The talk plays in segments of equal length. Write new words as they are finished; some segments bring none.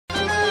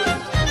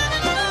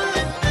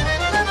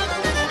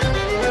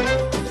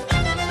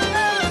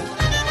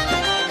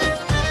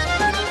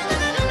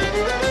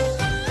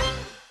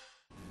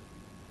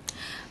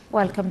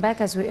Welcome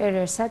back. As we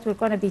earlier said, we're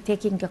going to be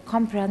taking a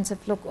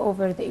comprehensive look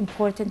over the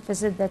important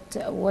visit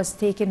that was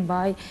taken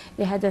by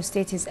the head of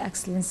state, His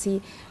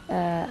Excellency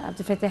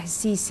Abdel Fattah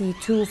al-Sisi,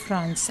 to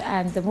France,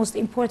 and the most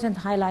important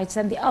highlights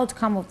and the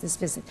outcome of this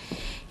visit.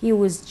 He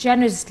was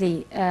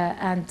generously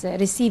and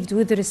received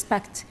with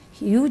respect,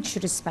 huge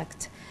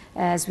respect,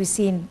 as we've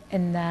seen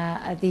in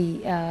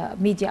the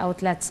media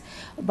outlets,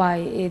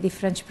 by the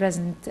French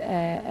President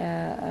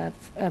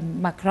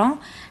Macron,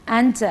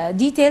 and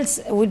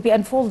details will be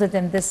unfolded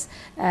in this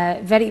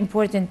very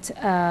important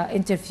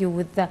interview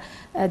with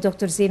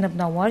Dr. Zeinab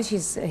Nawar.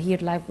 She's here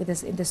live with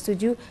us in the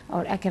studio,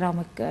 our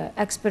economic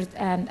expert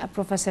and a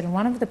professor in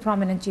one of the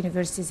prominent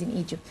universities in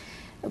Egypt.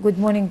 Good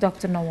morning,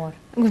 Dr. Nawar.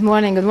 Good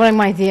morning,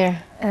 my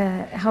dear.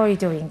 How are you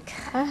doing?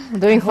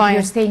 Doing fine.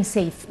 You're staying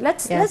safe.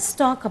 Let's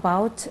talk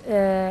about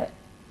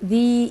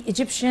the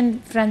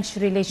Egyptian-French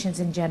relations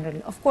in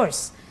general. Of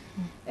course,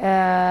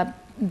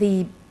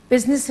 the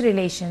business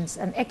relations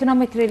and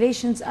economic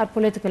relations are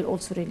political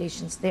also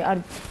relations. They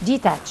are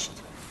detached.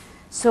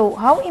 So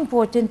how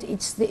important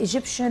is the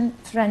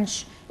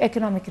Egyptian-French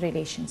economic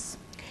relations?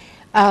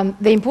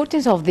 The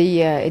importance of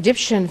the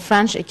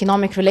Egyptian-French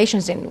economic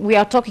relations, and we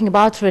are talking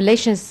about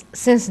relations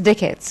since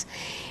decades,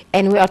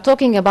 and we are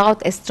talking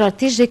about a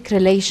strategic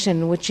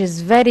relation, which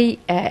is very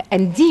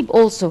and deep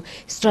also,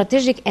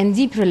 strategic and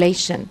deep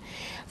relation.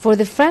 For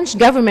the French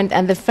government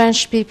and the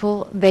French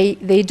people,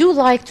 they do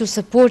like to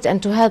support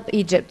and to help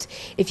Egypt.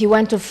 If you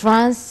went to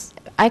France,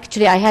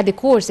 actually I had a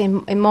course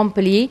in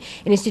Montpellier,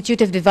 an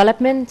Institute of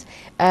Development,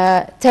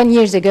 10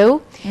 years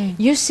ago.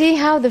 You see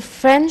how the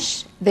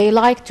French, they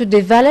like to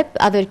develop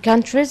other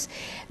countries.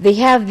 They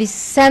have this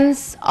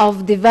sense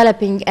of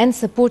developing and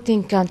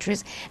supporting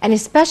countries, and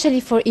especially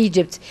for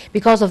Egypt,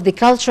 because of the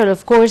cultural,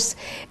 of course,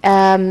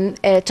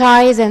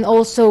 ties, and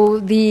also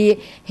the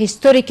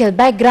historical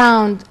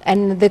background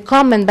and the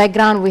common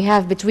background we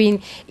have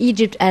between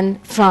Egypt and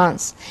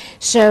France.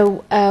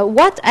 So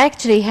what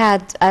actually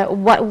had,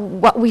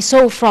 what we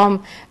saw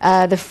from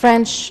the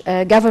French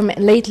government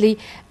lately,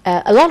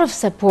 a lot of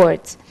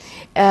support.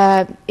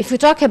 If we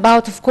talk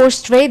about, of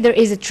course, trade, there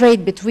is a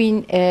trade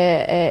between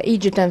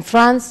Egypt and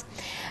France.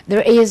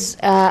 There is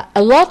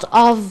a lot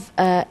of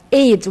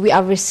aid we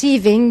are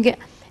receiving,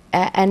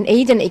 and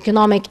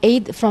economic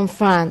aid from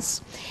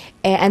France.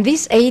 And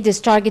this aid is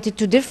targeted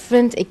to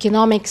different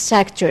economic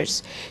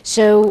sectors.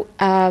 So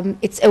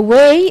it's a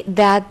way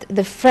that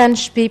the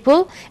French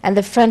people and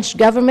the French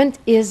government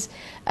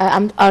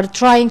are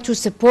trying to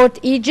support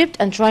Egypt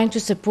and trying to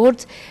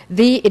support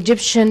the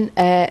Egyptian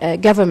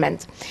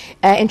government.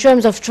 In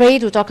terms of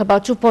trade, we talk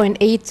about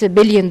 $2.8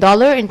 billion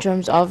in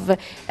terms of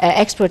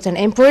exports and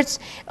imports.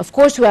 Of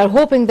course, we are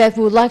hoping that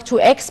we would like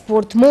to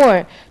export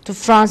more to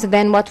France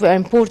than what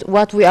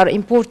we are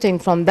importing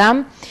from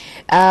them.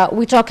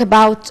 We talk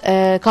about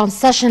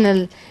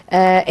concessional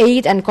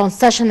aid and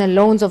concessional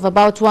loans of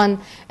about $1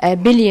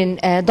 billion.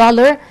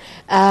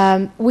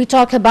 We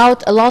talk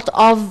about a lot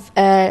of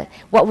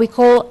what we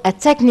call a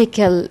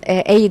technical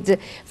aid.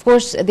 Of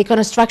course, the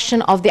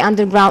construction of the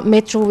underground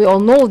metro. We all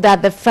know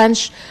that the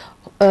French,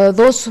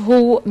 those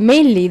who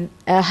mainly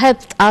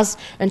helped us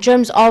in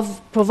terms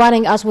of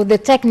providing us with the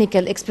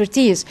technical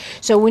expertise.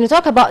 So when you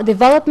talk about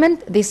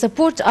development, they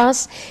support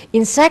us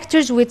in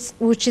sectors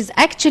which is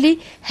actually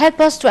help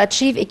us to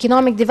achieve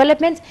economic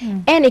development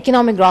and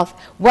economic growth,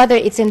 whether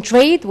it's in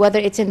trade, whether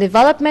it's in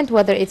development,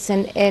 whether it's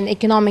in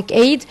economic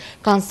aid,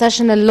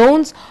 concessional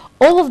loans.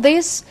 All of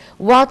this,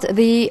 what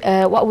we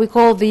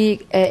call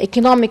the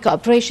economic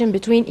cooperation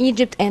between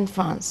Egypt and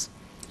France.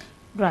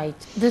 Right.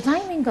 The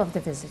timing of the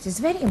visit is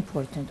very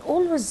important.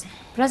 Always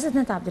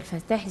President Abdel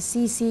Fattah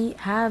al-Sisi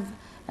have,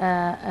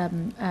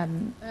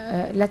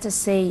 let us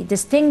say,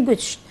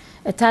 distinguished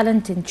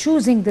talent in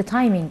choosing the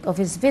timing of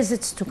his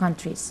visits to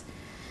countries.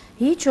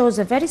 He chose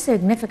a very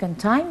significant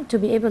time to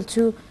be able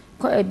to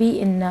be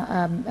in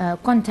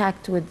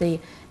contact with the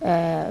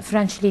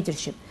French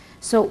leadership.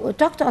 So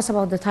talk to us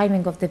about the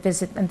timing of the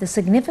visit and the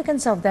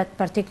significance of that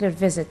particular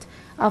visit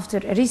after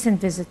a recent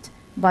visit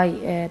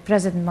by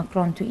President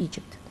Macron to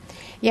Egypt.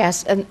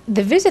 Yes, and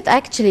the visit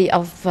actually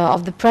of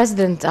the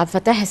President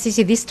Fattah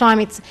al-Sisi this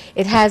time,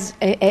 it has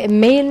a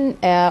main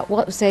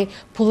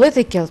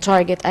political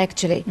target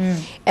actually.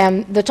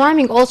 The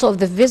timing also of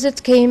the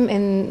visit came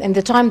in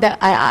the time that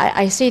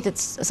I see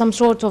it's some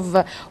sort of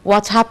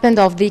what happened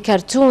of the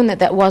cartoon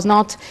that was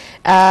not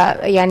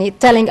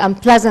telling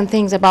unpleasant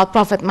things about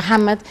Prophet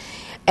Muhammad.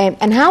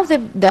 And how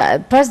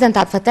the President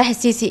Fattah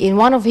al-Sisi, in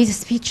one of his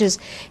speeches,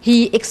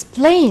 he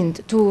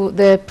explained to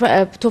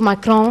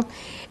Macron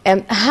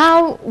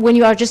how, when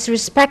you are just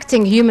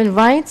respecting human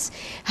rights,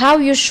 how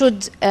you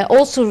should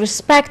also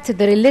respect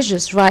the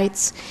religious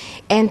rights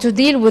and to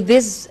deal with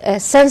this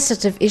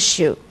sensitive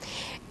issue.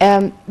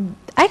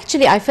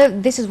 Actually, I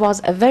felt this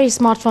was a very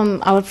smart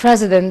from our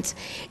president,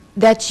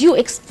 that you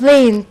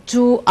explain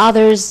to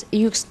others,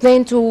 you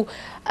explain to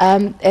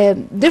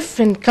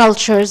different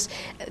cultures,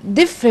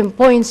 different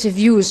points of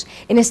views,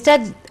 and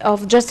instead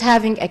of just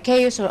having a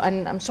chaos,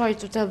 and I'm sorry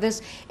to tell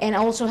this, and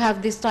also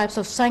have these types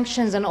of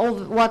sanctions and all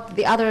what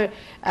the other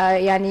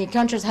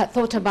countries had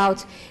thought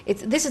about.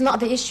 This is not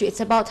the issue.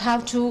 It's about how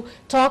to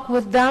talk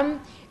with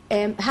them,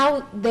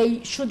 how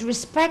they should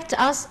respect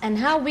us, and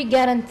how we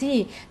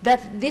guarantee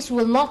that this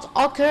will not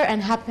occur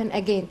and happen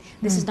again.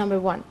 This is number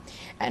one.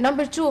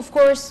 Number two, of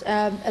course,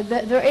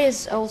 there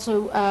is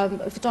also,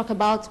 if you talk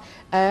about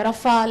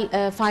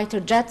Rafale fighter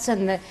jets,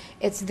 and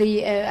it's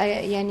the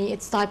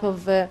it's type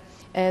of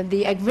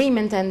the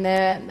agreement, and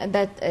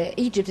that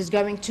Egypt is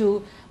going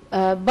to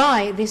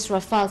buy this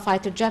Rafale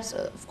fighter jets.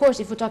 Of course,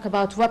 if we talk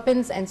about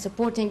weapons and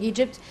supporting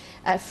Egypt,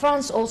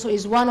 France also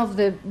is one of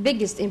the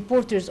biggest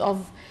importers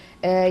of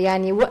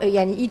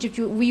Egypt.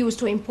 We used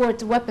to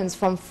import weapons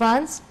from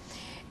France.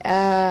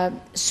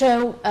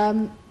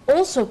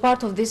 Also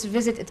part of this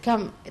visit, it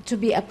come to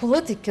be a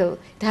political,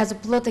 it has a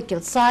political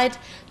side,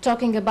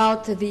 talking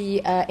about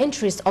the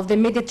interest of the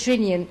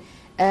Mediterranean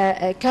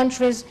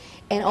countries,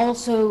 and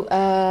also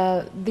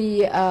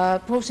the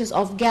process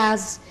of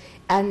gas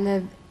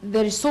and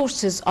the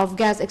resources of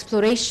gas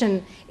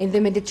exploration in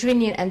the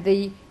Mediterranean and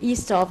the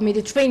east of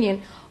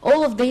Mediterranean.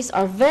 All of these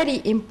are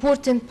very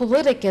important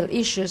political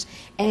issues,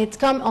 and it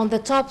come on the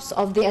tops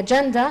of the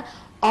agenda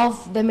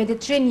of the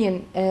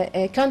Mediterranean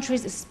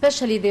countries,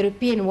 especially the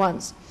European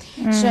ones.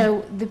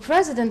 So the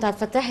President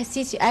Abdel Fattah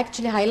al-Sisi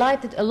actually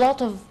highlighted a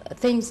lot of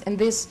things in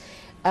this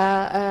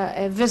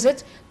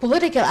visit: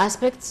 political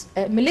aspects,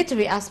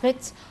 military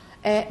aspects.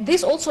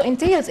 This also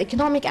entails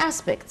economic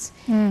aspects,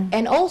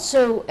 and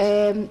also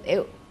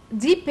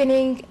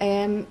deepening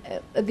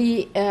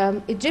the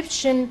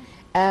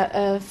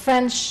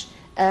Egyptian-French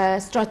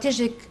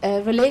strategic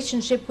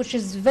relationship, which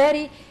is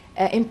very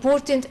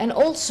important, and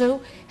also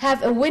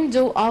have a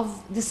window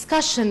of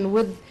discussion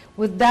with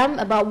them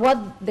about what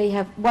they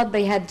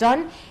had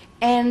done,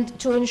 and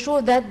to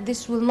ensure that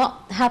this will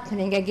not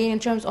happening again in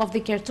terms of the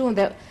cartoon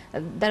that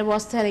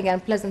was telling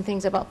unpleasant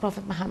things about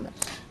Prophet Muhammad.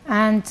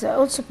 And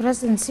also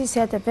President Sisi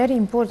had a very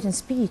important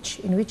speech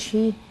in which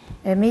he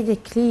made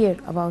it clear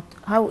about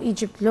how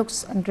Egypt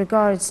looks and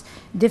regards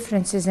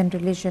differences in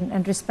religion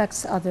and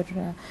respects other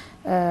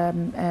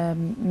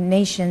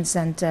nations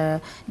and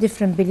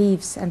different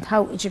beliefs, and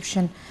how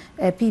Egyptian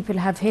people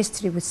have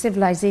history with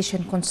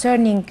civilization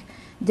concerning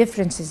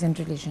differences in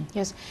religion.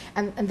 Yes,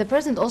 and the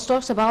President also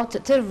talks about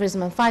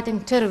terrorism and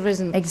fighting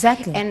terrorism.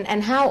 Exactly.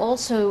 And how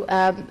also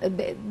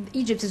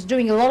Egypt is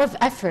doing a lot of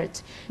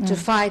effort to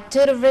fight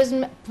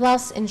terrorism,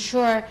 plus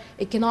ensure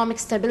economic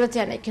stability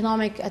and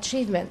economic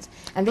achievement.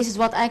 And this is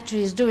what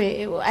actually is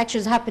actually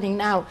is happening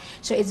now.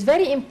 So it's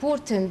very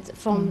important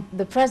from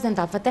the President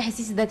Abdel Fattah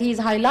al-Sisi that he is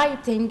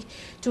highlighting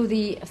to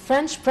the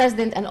French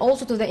President and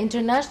also to the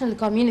international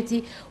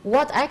community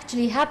what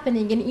actually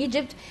happening in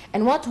Egypt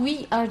and what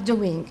we are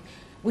doing,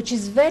 which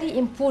is very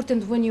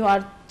important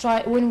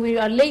when we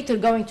are later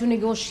going to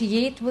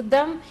negotiate with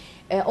them,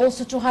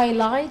 also to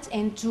highlight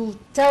and to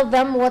tell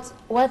them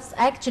what's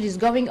actually is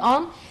going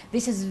on.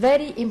 This is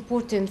very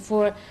important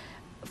for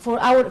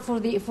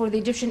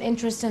the Egyptian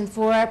interests and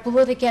for our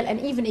political and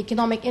even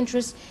economic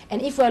interests.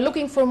 And if we are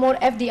looking for more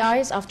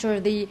FDIs after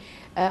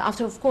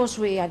of course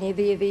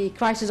the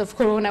crisis of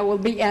Corona will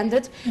be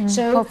ended,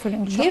 so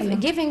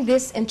giving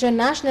this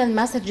international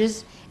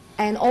messages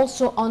and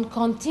also on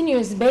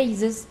continuous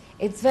basis,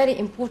 it's very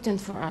important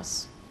for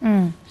us.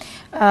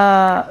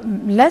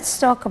 Let's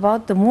talk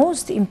about the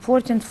most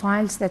important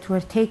files that were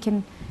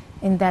taken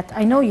in that.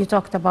 I know you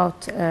talked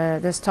about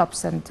the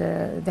stops and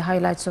the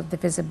highlights of the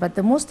visit, but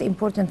the most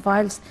important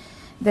files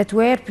that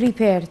were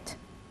prepared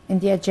in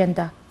the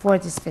agenda for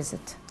this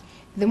visit.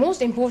 The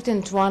most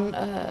important one,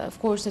 of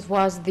course, it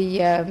was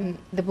the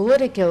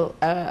political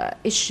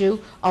issue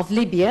of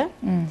Libya,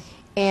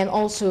 and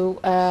also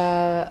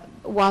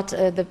what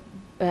the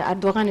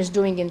Erdogan is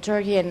doing in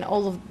Turkey, and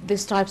all of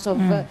these types of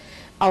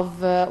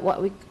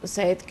what we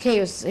say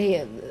chaos.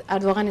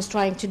 Erdogan is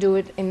trying to do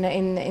it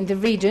in the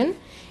region.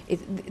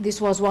 This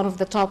was one of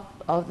the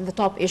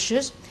top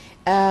issues.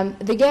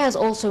 The gas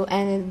also,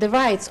 and the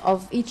rights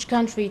of each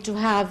country to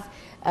have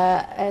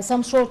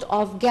some sort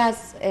of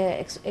gas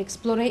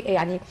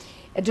exploration,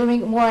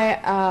 doing more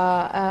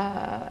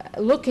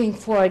looking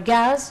for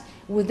gas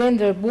within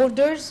their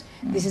borders.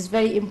 This is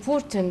very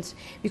important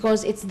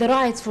because it's the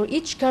rights for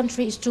each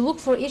country is to look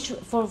for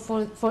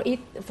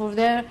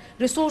their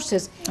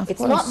resources. It's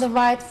not the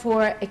right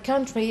for a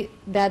country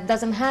that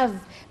doesn't have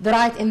the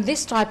right in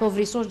this type of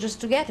resource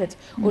just to get it,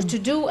 or to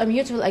do a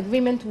mutual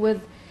agreement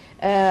with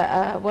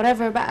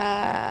whatever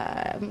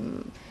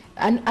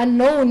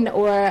unknown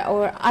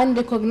or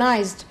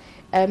unrecognized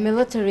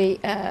military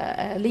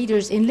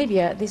leaders in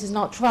Libya. This is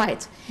not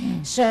right.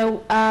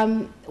 So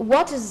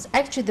what is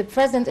actually the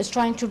President is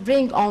trying to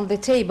bring on the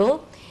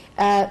table,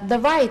 the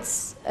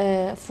rights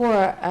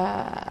for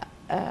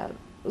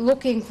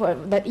looking for,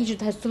 that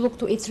Egypt has to look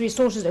to its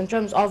resources in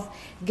terms of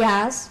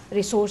gas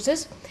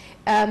resources.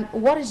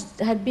 What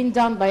had been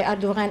done by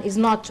Erdogan is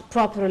not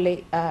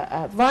properly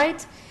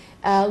right.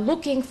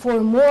 looking for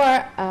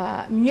more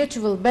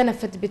mutual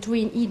benefit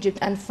between Egypt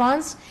and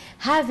France,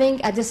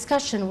 having a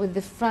discussion with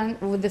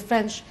the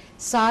French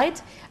side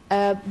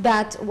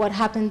that what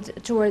happened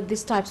toward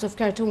these types of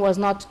cartoon was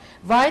not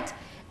right,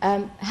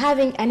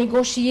 having a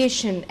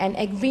negotiation and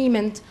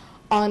agreement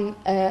on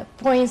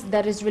points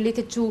that is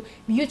related to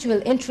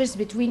mutual interest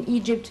between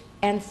Egypt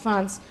and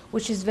France,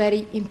 which is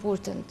very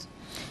important.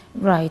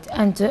 Right,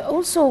 and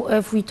also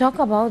if we talk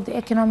about the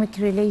economic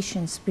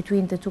relations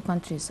between the two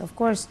countries, of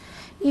course,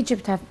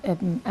 Egypt have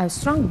a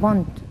strong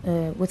bond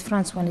with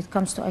France when it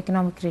comes to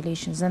economic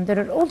relations, and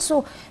there are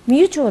also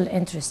mutual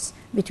interests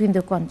between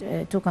the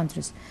two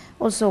countries.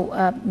 Also,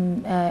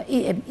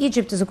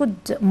 Egypt is a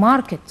good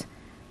market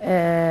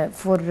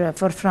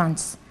for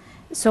France.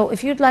 So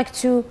if you'd like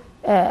to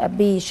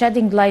be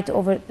shedding light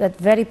over that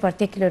very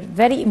particular,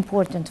 very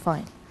important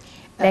file,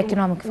 the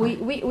economic file.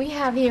 We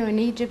have here in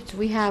Egypt,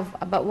 we have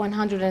about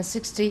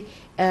 160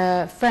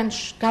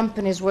 French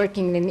companies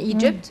working in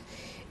Egypt.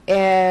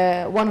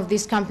 One of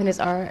these companies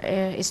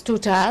is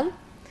Total.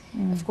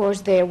 Of course,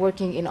 they are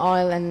working in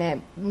oil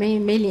and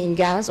mainly in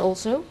gas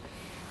also.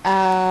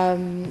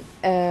 Also,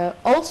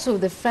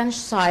 the French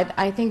side,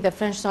 I think the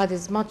French side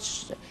is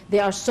they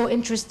are so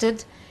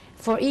interested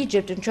for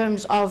Egypt in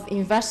terms of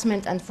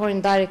investment and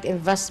foreign direct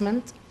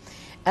investment.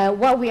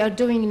 What we are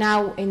doing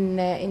now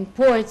in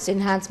ports,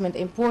 enhancement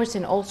in ports,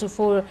 and also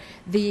for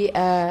the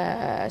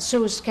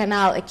Suez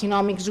Canal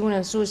economic zone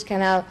and Suez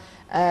Canal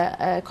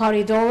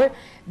corridor,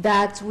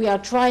 that we are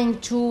trying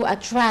to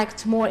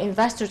attract more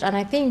investors, and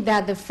I think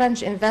that the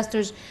French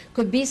investors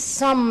could be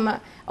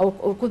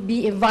or could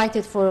be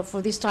invited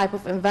for this type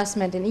of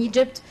investment in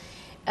Egypt.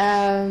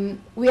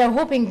 We are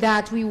hoping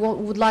that we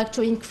would like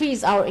to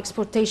increase our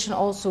exportation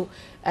also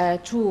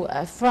to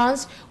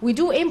France. We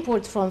do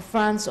import from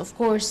France, of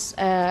course,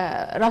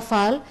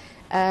 Rafale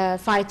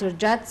fighter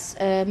jets,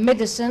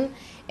 medicine,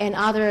 and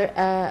other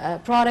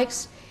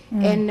products,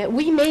 and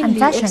we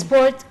mainly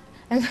export.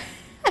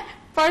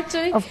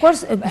 Of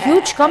course,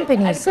 huge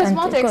companies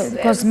cosmetics.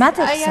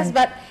 Yes,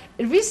 but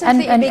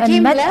recently it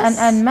became less.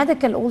 And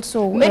medical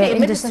also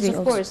industry,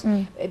 of course.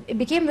 It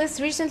became less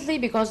recently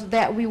because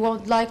that we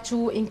would like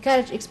to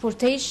encourage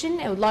exportation.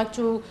 I would like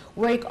to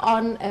work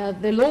on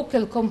the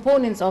local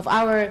components of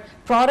our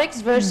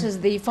products versus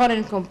the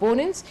foreign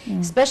components,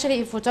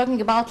 especially if we're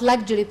talking about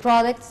luxury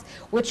products,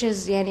 which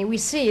is, we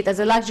see it as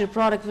a luxury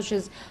product, which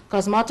is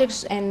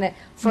cosmetics, and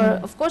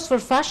of course for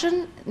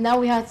fashion, now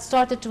we have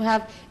started to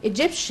have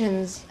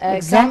Egyptians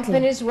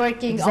companies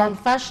working on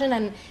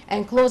fashion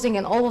and clothing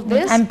and all of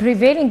this. And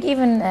prevailing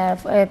even,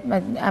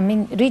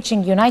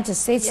 reaching United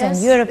States and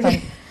Europe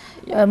and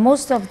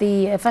most of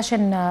the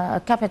fashion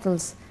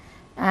capitals,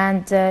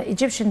 and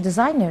Egyptian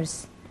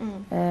designers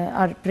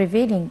are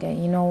prevailing.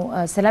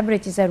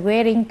 Celebrities are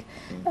wearing,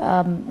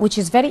 which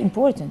is very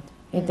important.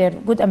 They're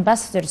good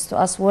ambassadors to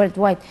us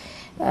worldwide.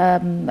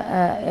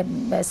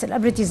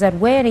 Celebrities are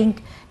wearing,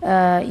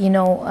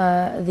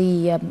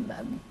 the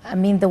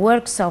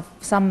works of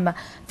some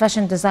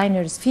fashion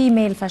designers,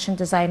 female fashion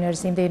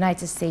designers in the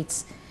United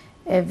States,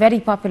 very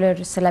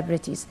popular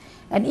celebrities.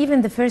 And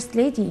even the First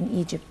Lady in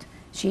Egypt,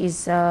 she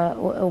is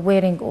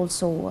wearing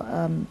also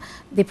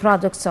the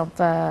products of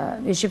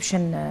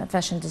Egyptian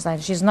fashion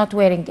designers. She's not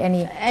wearing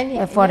any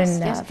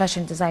foreign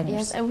fashion designers.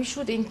 Yes, and we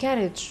should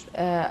encourage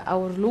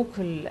our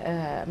local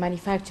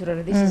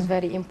manufacturer. This is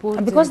very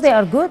important. Because they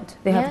are good.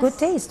 They have good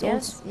taste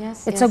also.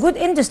 It's a good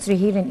industry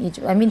here in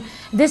Egypt.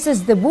 This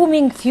is the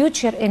booming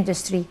future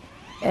industry,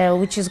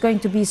 which is going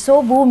to be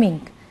so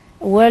booming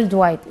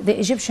worldwide, the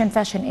Egyptian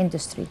fashion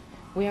industry.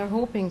 We are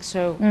hoping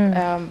so.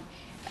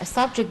 A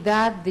subject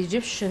that the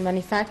Egyptian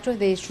manufacturer,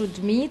 they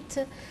should meet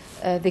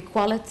the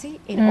quality,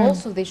 and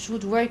also they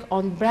should work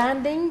on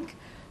branding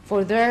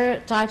for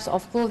their types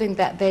of clothing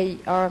that they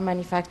are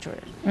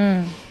manufacturing.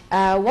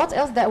 What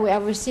else that we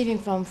are receiving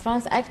from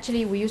France?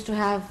 Actually, we used to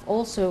have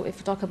also, if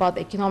we talk about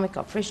the economic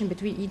cooperation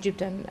between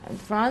Egypt and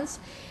France,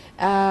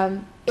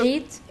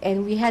 aid,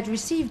 and we had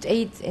received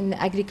aid in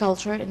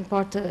agriculture in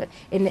part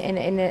in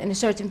a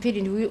certain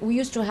period. We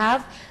used to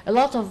have a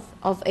lot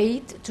of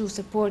aid to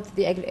support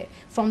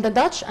from the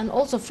Dutch and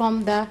also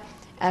from the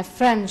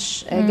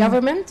French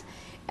government.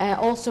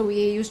 Also,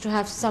 we used to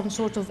have some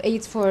sort of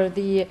aid for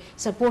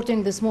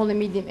supporting the small and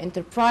medium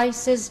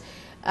enterprises.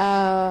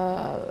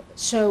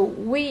 So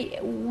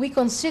we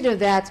consider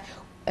that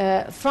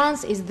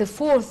France is the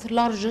fourth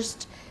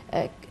largest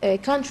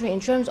country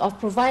in terms of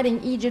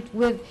providing Egypt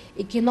with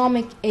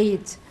economic aid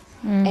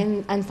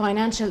and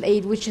financial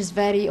aid, which is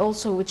very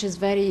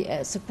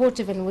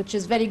supportive, and which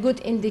is very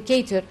good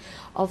indicator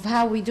of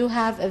how we do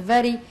have a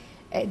very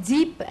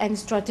deep and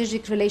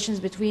strategic relations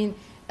between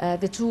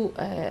the two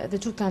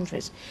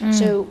countries.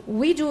 So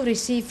we do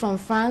receive from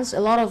France a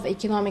lot of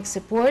economic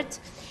support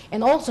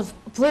and also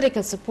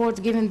political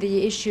support, given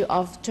the issue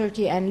of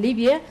Turkey and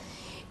Libya,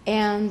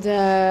 and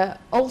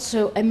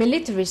also a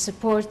military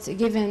support,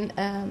 given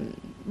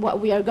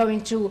what we are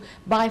going to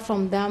buy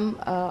from them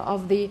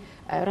of the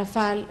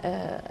Rafale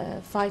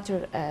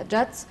fighter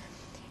jets.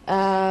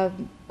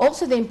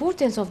 Also the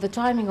importance of the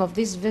timing of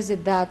this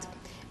visit, that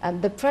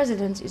the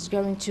president is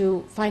going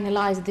to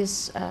finalize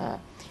this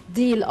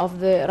deal of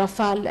the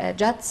Rafale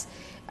jets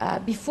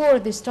before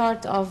the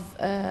start of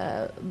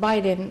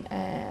Biden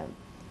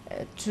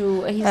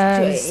to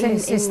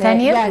his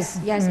tenure?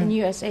 Yes, in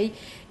USA.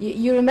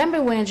 You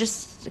remember when it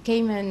just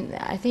came in,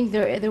 I think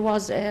there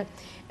was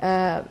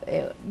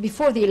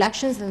before the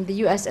elections and the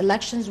US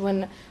elections,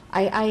 when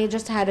I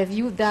just had a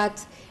view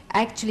that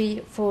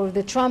actually for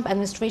the Trump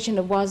administration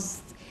it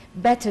was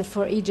better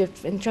for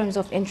Egypt in terms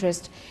of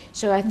interest.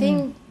 So I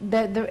think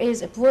that there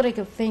is a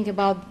political thing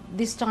about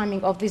this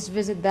timing of this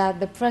visit, that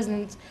the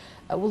president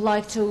would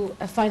like to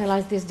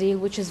finalize this deal,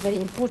 which is very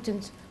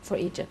important for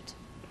Egypt.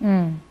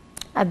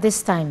 At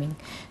this timing.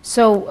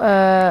 So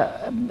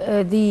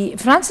the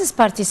France's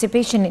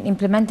participation in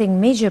implementing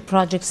major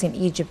projects in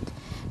Egypt,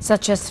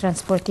 such as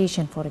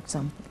transportation, for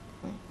example.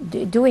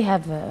 Do we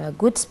have a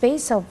good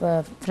space of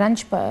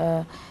French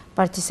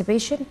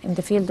participation in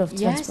the field of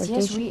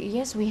transportation?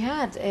 Yes, we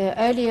had.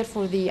 Earlier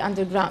for the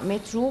underground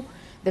metro,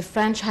 the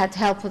French had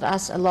helped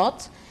us a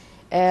lot.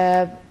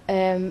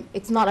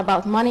 It's not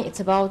about money,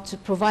 it's about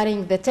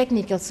providing the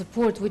technical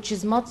support, which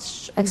is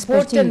much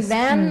important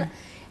than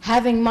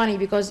having money,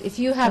 because if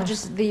you have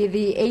just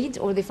the aid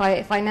or the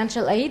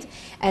financial aid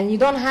and you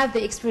don't have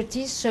the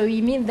expertise, so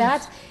you mean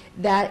that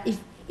if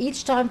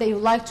each time they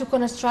would like to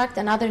construct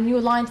another new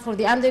line for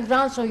the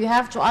underground, so you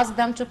have to ask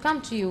them to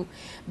come to you.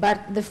 But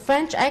the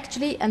French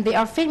actually, and they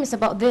are famous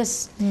about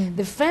this,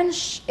 the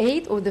French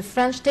aid or the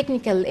French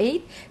technical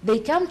aid, they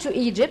come to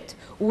Egypt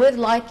with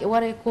like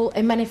what I call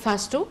a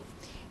manifesto,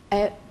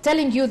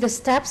 telling you the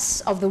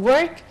steps of the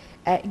work,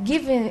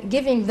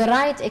 giving the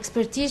right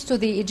expertise to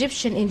the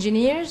Egyptian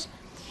engineers.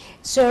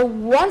 So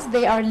once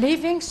they are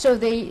leaving, so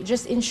they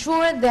just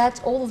ensure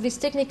that all of this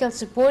technical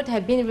support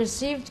have been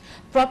received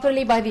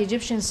properly by the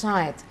Egyptian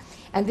side.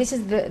 And this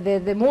is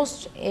the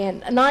most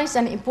nice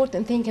and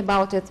important thing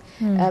about it,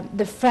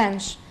 the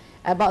French,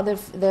 about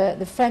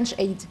the French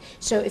aid.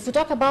 So if we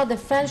talk about the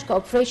French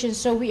cooperation,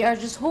 so we are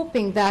just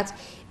hoping that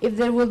if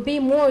there will be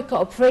more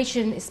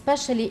cooperation,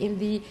 especially in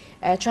the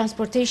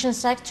transportation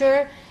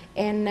sector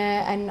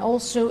and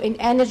also in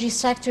energy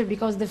sector,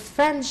 because the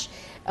French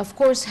of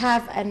course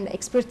have an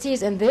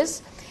expertise in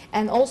this,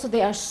 and also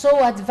they are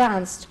so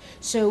advanced.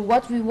 So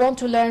what we want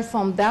to learn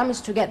from them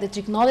is to get the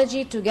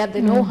technology, to get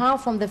the know-how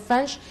from the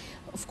French.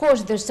 Of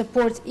course their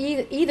support,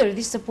 either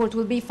this support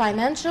will be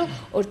financial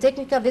or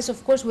technical, this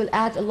of course will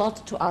add a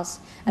lot to us,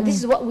 and this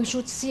is what we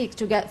should seek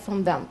to get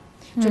from them,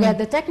 to get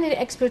the technical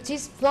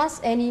expertise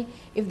plus any,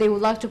 if they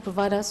would like to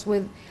provide us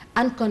with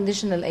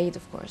unconditional aid,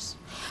 of course.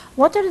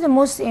 What are the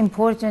most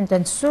important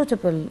and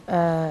suitable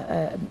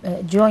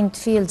joint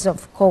fields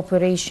of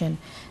cooperation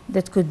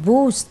that could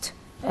boost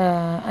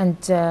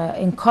and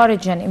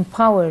encourage and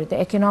empower the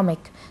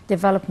economic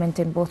development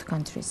in both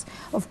countries?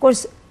 Of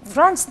course,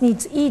 France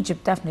needs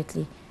Egypt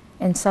definitely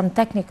in some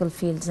technical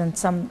fields and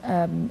some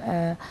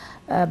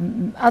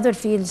other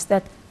fields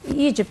that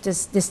Egypt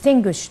is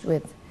distinguished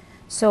with.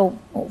 So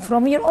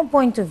from your own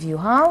point of view,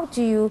 how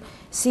do you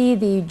see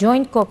the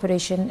joint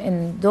cooperation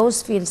in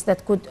those fields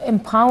that could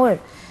empower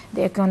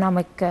the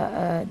economic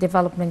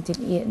development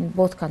in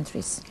both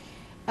countries?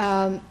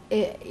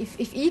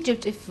 If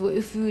Egypt,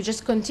 if we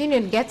just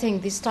continue getting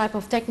this type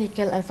of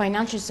technical and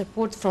financial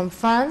support from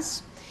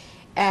France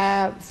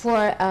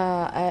for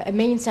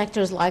main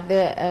sectors like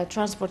the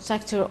transport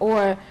sector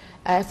or,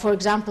 for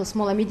example,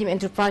 small and medium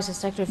enterprises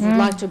sector, if you'd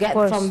like to get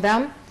from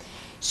them,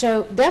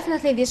 so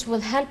definitely this will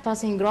help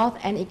us in growth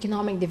and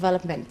economic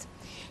development.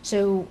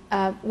 So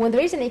when there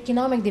is an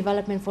economic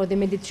development for the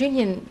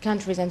Mediterranean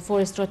countries and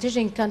for a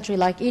strategic country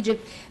like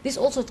Egypt, this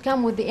also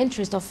comes with the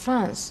interest of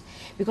France,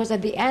 because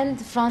at the end,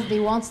 France, they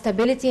want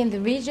stability in the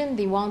region,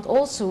 they want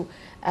also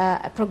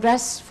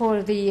progress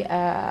for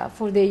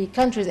the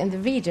countries in the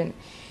region.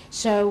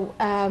 So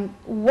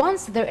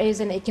once there is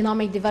an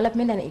economic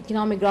development and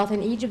economic growth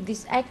in Egypt,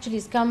 this actually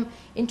has come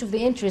into the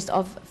interest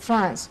of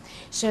France.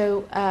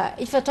 So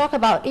if I talk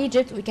about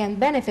Egypt, we can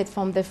benefit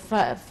from the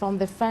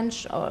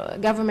French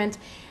government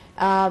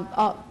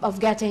of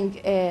getting,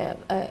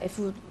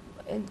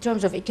 in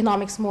terms of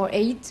economics, more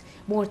aid,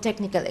 more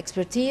technical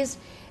expertise.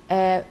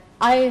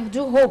 I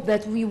do hope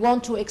that we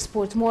want to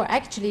export more.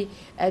 Actually,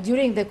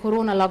 during the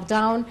Corona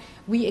lockdown,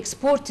 we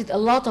exported a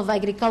lot of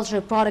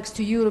agricultural products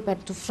to Europe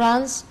and to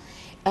France.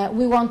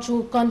 We want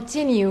to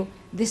continue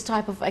this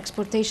type of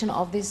exportation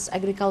of this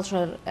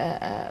agricultural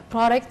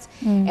product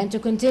and to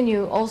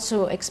continue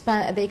also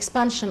the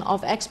expansion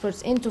of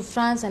exports into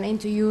France and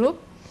into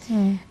Europe.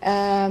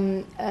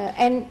 And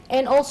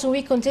also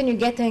we continue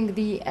getting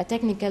the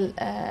technical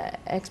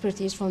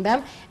expertise from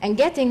them and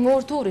getting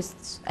more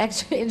tourists.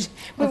 Actually,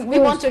 we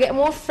want to get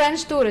more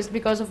French tourists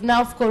because of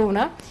now of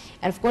Corona,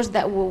 and of course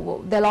that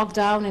the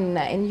lockdown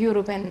in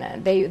Europe,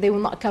 and they will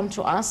not come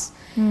to us.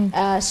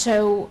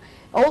 So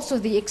also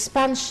the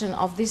expansion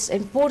of this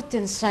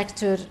important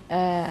sector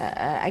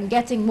and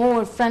getting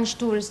more French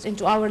tourists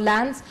into our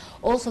lands,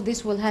 also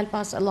this will help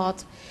us a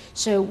lot.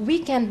 So we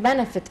can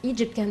benefit,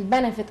 Egypt can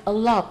benefit a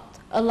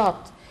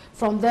lot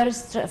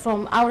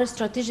from our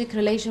strategic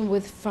relation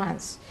with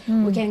France.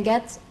 We can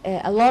get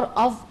a lot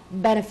of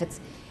benefits,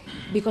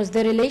 because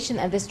the relation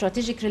and the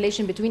strategic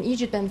relation between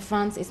Egypt and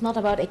France is not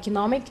about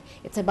economic,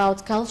 it's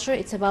about culture,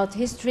 it's about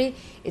history,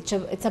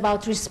 it's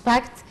about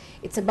respect,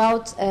 it's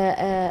about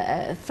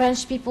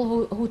French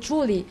people who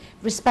truly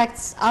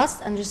respects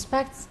us and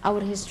respects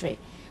our history,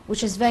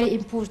 which is very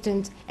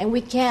important, and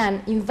we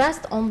can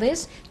invest on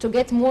this to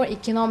get more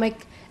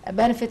economic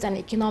benefits and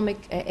economic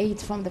aid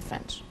from the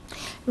French.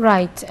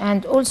 Right,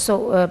 and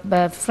also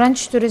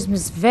French tourism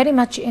is very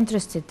much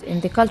interested in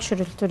the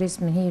cultural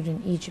tourism here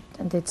in Egypt,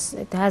 and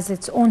it has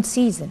its own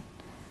season.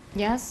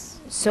 Yes.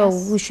 So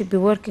yes. we should be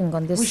working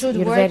on this. We should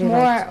You're work very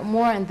right.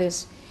 more on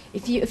this.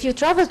 If you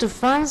travel to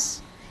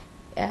France,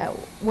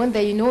 when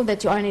they know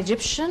that you are an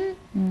Egyptian,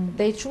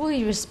 they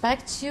truly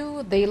respect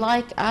you. They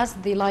like us.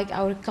 They like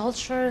our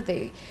culture.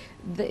 The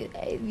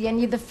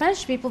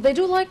French people, they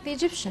do like the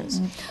Egyptians,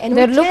 and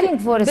they're looking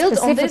for a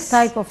specific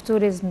type of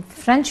tourism.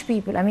 French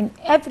people, I mean,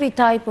 every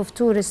type of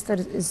tourist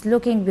is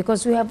looking,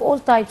 because we have all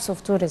types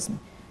of tourism.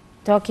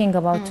 Talking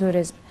about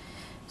tourism,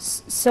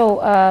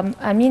 so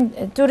I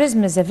mean,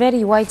 tourism is a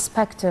very wide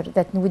spectrum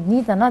that would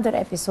need another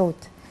episode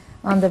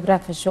on the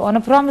breakfast show, on a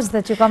promise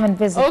that you come and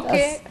visit us.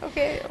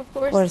 Okay, of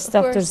course. Of course,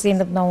 Dr.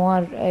 Zeinab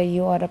Nawar,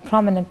 you are a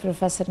prominent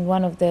professor in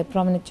one of the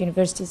prominent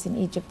universities in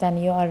Egypt, and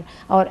you are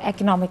our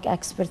economic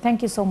expert.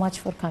 Thank you so much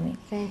for coming.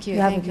 Thank you. You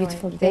have a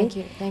beautiful day.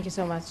 Thank you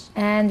so much.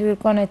 And we're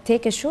going to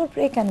take a short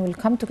break, and we'll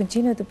come to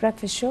continue the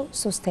breakfast show,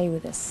 so stay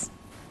with us.